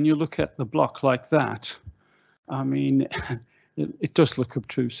Beer. When you look at the block like that, I mean, it does look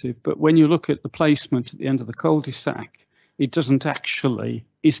obtrusive, but when you look at the placement at the end of the cul-de-sac, it's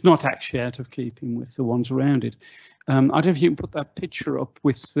not actually out of keeping with the ones around it. I don't know if you can put that picture up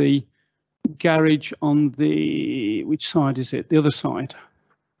with the garage on which side is it? The other side.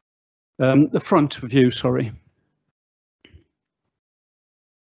 The front view, sorry.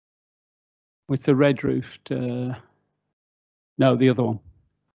 With the red roofed, no, the other one,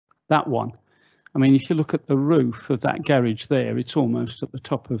 that one. I mean, if you look at the roof of that garage there, it's almost at the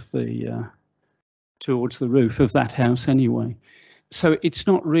top of towards the roof of that house anyway. So it's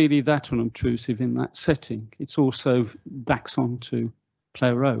not really that unobtrusive in that setting. It's also backs onto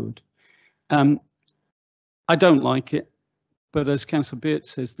Player Road. I don't like it, but as Councillor Beard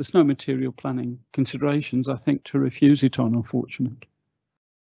says, there's no material planning considerations, I think, to refuse it on, unfortunately.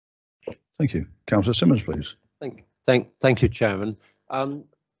 Thank you. Councillor Simmons, please. Thank you, Chairman.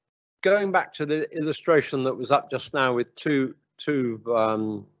 Going back to the illustration that was up just now with two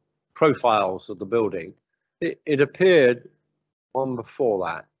profiles of the building, it appeared one before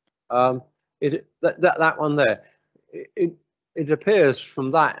that. That one there. It appears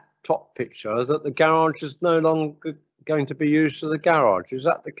from that top picture that the garage is no longer going to be used as a garage. Is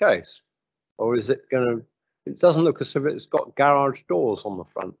that the case, or is it going to? It doesn't look as if it's got garage doors on the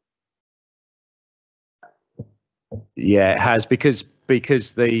front. Yeah, it has, because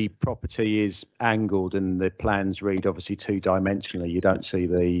the property is angled and the plans read obviously two-dimensionally. You don't see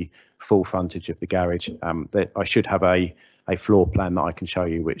the full frontage of the garage. I should have a floor plan that I can show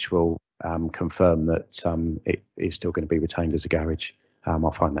you, which will confirm that it is still going to be retained as a garage.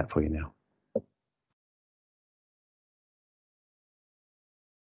 I'll find that for you now.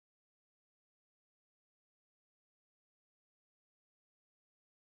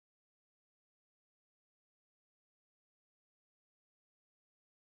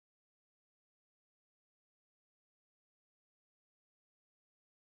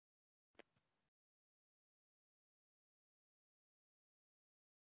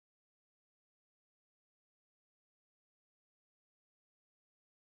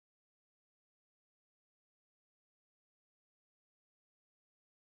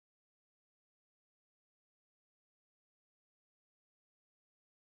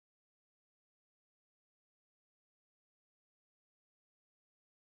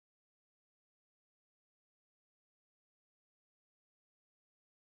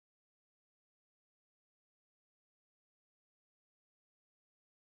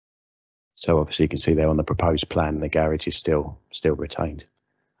 So obviously you can see there on the proposed plan, the garage is still retained.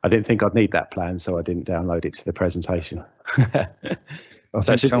 I didn't think I'd need that plan, so I didn't download it to the presentation. I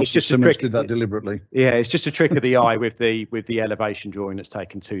think Councillor Simmons did that deliberately. Yeah, it's just a trick of the eye with the elevation drawing that's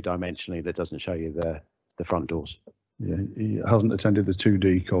taken two-dimensionally that doesn't show you the front doors. Yeah, he hasn't attended the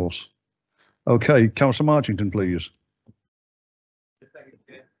 2D course. Okay, Councillor Marchington, please. Thank you,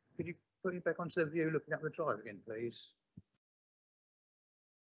 Chair. Could you put me back onto the view looking up the drive again, please?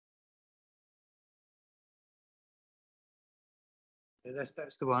 Yeah,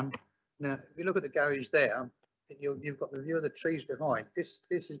 that's the one. Now, if you look at the garage there, you've got the view of the trees behind. This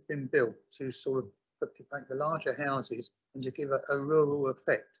has been built to sort of put back the larger houses and to give a rural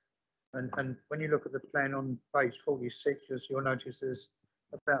effect. And when you look at the plan on page 46, you'll notice there's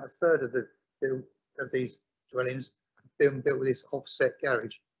about a third of the build of these dwellings being built with this offset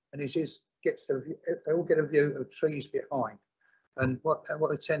garage, and it just gets they all get a view of trees behind. And what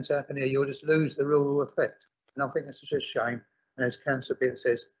tends to happen here, you'll just lose the rural effect. And I think that's just a shame. And as Councillor Beard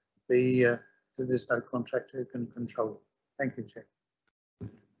says, there's no contractor who can control it. Thank you, Chair.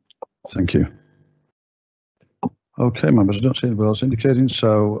 Thank you. Okay, members, I don't see anybody else indicating.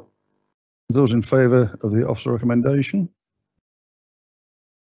 So those in favour of the officer recommendation?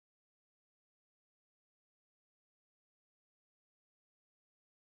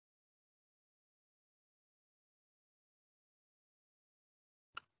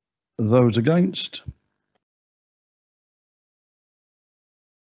 Those against?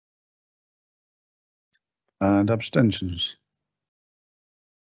 And abstentions.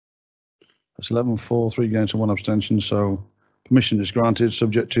 That's 11 for, 3 against and 1 abstention. So permission is granted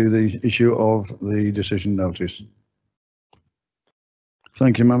subject to the issue of the decision notice.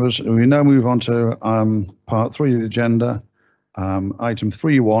 Thank you, members. We now move on to part 3 of the agenda, item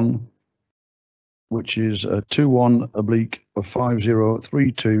 3.1, which is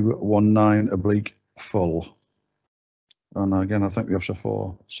 21/503219/ And again, I thank the officer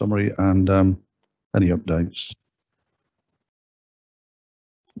for summary and any updates.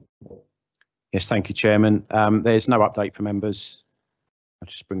 Yes, thank you, Chairman. There's no update for members. I'll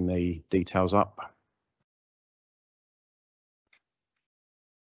just bring the details up.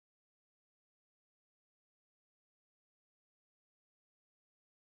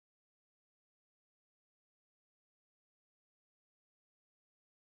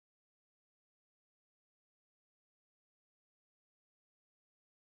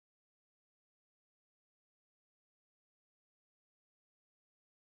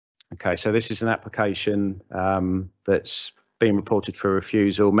 Okay, so this is an application that's been reported for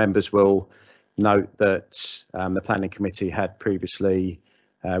refusal. Members will note that the planning committee had previously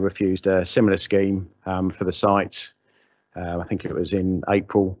refused a similar scheme for the site. I think it was in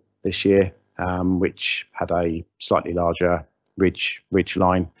April this year, which had a slightly larger ridge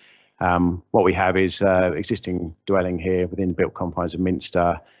line. What we have is existing dwelling here within the built confines of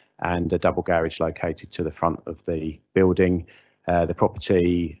Minster, and a double garage located to the front of the building. The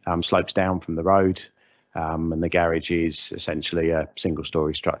property slopes down from the road, and the garage is essentially a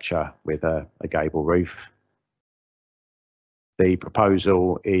single-storey structure with a gable roof. The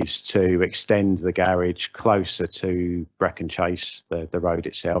proposal is to extend the garage closer to Brecon Chase, the road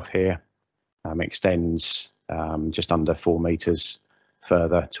itself here. Extends just under 4 metres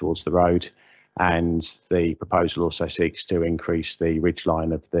further towards the road, and the proposal also seeks to increase the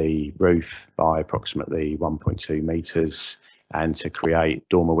ridgeline of the roof by approximately 1.2 metres and to create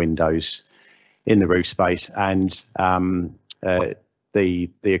dormer windows in the roof space. And the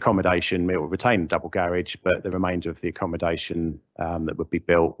accommodation, it will retain the double garage, but the remainder of the accommodation that would be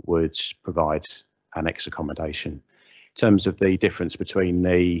built would provide annex accommodation. In terms of the difference between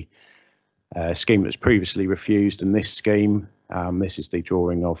the scheme that was previously refused and this scheme, this is the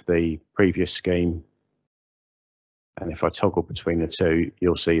drawing of the previous scheme. And if I toggle between the two,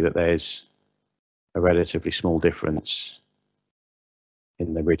 you'll see that there's a relatively small difference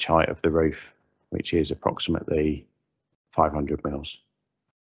in the ridge height of the roof, which is approximately 500 mils.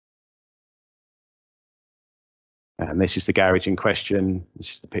 And this is the garage in question.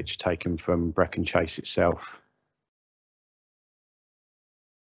 This is the picture taken from Brecon Chase itself.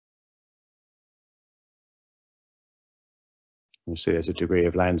 You'll see there's a degree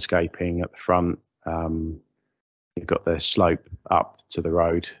of landscaping at the front. You've got the slope up to the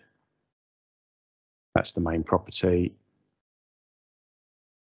road. That's the main property.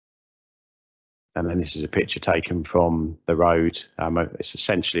 And then this is a picture taken from the road. It's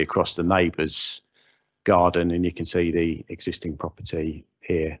essentially across the neighbour's garden, and you can see the existing property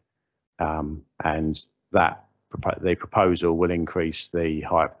here. And the proposal will increase the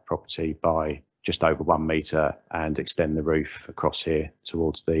height of the property by just over 1 metre and extend the roof across here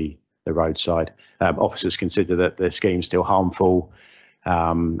towards the roadside. Officers consider that the scheme is still harmful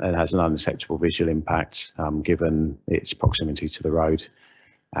and has an unacceptable visual impact given its proximity to the road.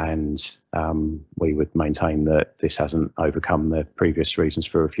 And we would maintain that this hasn't overcome the previous reasons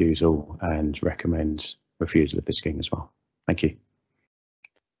for refusal and recommend refusal of the scheme as well. Thank you.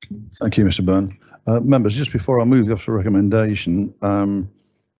 Thank you, Mr. Byrne. Members, just before I move the officer recommendation,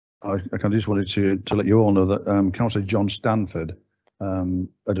 I just wanted to let you all know that Councillor John Stanford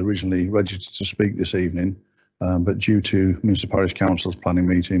had originally registered to speak this evening, but due to Minster Parish Council's planning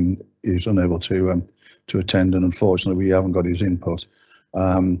meeting, he's unable to attend, and unfortunately we haven't got his input.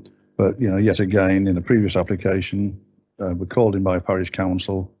 But yet again, in the previous application, we called him by Parish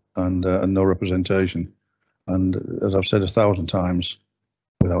Council and no representation. And as I've said 1,000 times,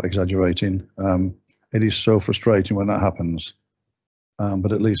 without exaggerating, it is so frustrating when that happens.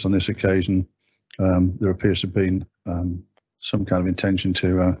 But at least on this occasion, there appears to have been some kind of intention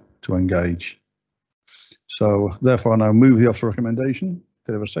to engage. So therefore, I now move the officer recommendation.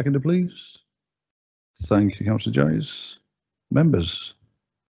 Could I have a seconder, please? Thank you, Councillor Joyce. Members.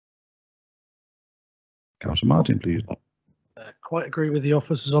 Councillor Martin, please. Quite agree with the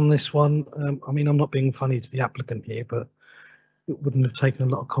officers on this one. I mean, I'm not being funny to the applicant here, but it wouldn't have taken a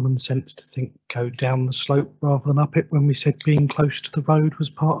lot of common sense to think go down the slope rather than up it when we said being close to the road was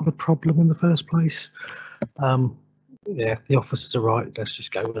part of the problem in the first place. Yeah, the officers are right. Let's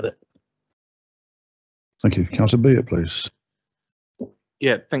just go with it. Thank you. Councillor Beard, please.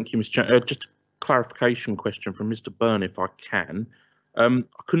 Yeah, thank you, Mr. Chair. Just a clarification question from Mr. Byrne, if I can. I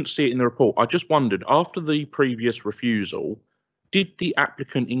couldn't see it in the report. I just wondered, after the previous refusal, did the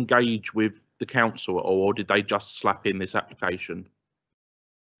applicant engage with the council or did they just slap in this application?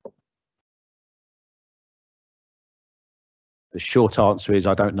 The short answer is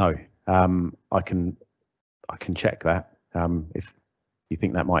I don't know. I can check that if you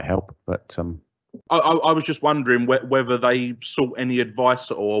think that might help, but I was just wondering whether they sought any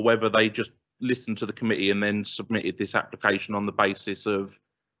advice or whether they just listened to the committee and then submitted this application on the basis of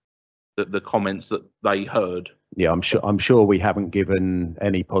the comments that they heard. Yeah, I'm sure we haven't given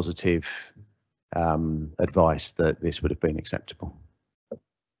any positive advice that this would have been acceptable.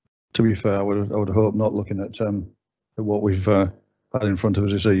 To be fair, I would hope not, looking at what we've had in front of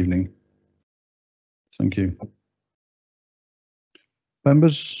us this evening. Thank you.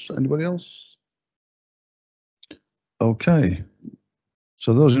 Members, anybody else? Okay.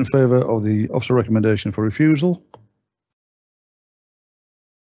 So those in favour of the officer recommendation for refusal?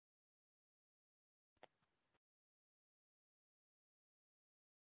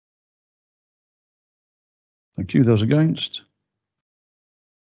 Thank you. Those against?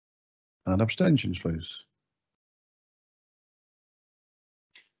 And abstentions, please.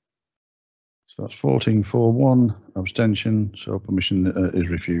 So that's 14 for 1 abstention, so permission is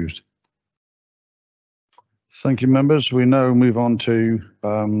refused. Thank you, members. We now move on to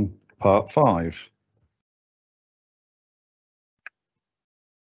part 5.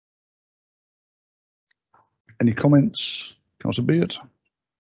 Any comments, Councillor Beard?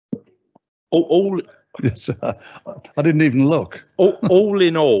 All Yes, I didn't even look. all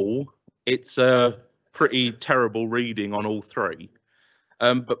in all, it's a pretty terrible reading on all 3.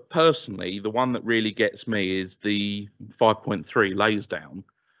 But personally, the one that really gets me is the 5.3 lays down.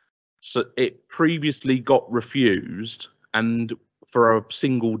 So it previously got refused, and for a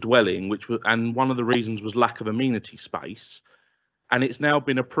single dwelling, which was, and one of the reasons was lack of amenity space. And it's now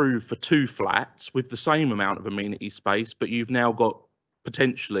been approved for 2 flats with the same amount of amenity space, but you've now got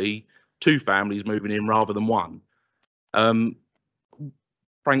potentially 2 families moving in rather than 1.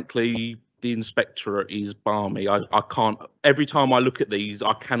 Frankly, the inspectorate is balmy. I can't, every time I look at these,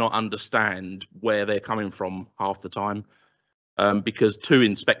 I cannot understand where they're coming from half the time. Because 2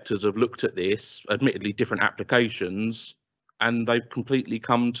 inspectors have looked at this, admittedly different applications, and they've completely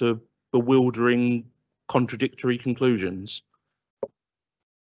come to bewildering, contradictory conclusions.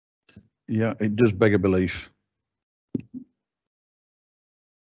 Yeah, it does beg a belief.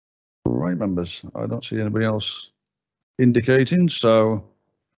 Right, members, I don't see anybody else indicating, so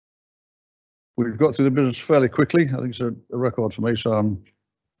we've got through the business fairly quickly. I think it's a record for me, so I'm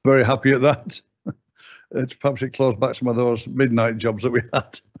very happy at that. It's perhaps it closed back some of those midnight jobs that we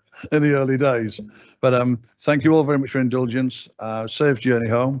had in the early days. But thank you all very much for your indulgence. Safe journey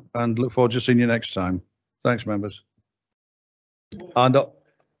home, and look forward to seeing you next time. Thanks, members. And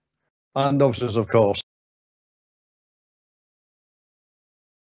officers, of course.